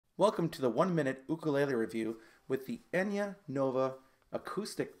Welcome to the 1-minute ukulele review with the Enya Nova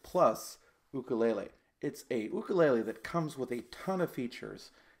AcousticPlus ukulele. It's a ukulele that comes with a ton of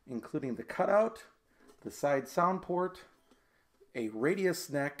features, including the cutout, the side sound port, a radius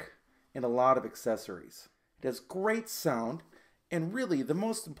neck, and a lot of accessories. It has great sound, and really the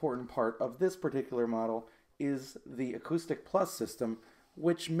most important part of this particular model is the AcousticPlus system,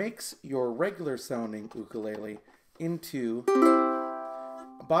 which makes your regular sounding ukulele into,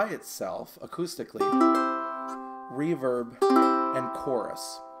 by itself, acoustically, reverb, and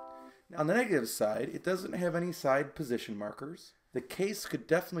chorus. On the negative side, it doesn't have any side position markers. The case could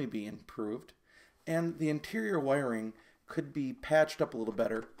definitely be improved, and the interior wiring could be patched up a little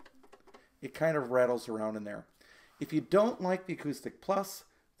better. It kind of rattles around in there. If you don't like the AcousticPlus,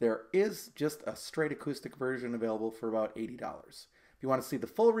 there is just a straight acoustic version available for about $80. If you want to see the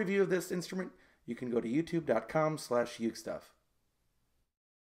full review of this instrument, you can go to youtube.com/ukestuff.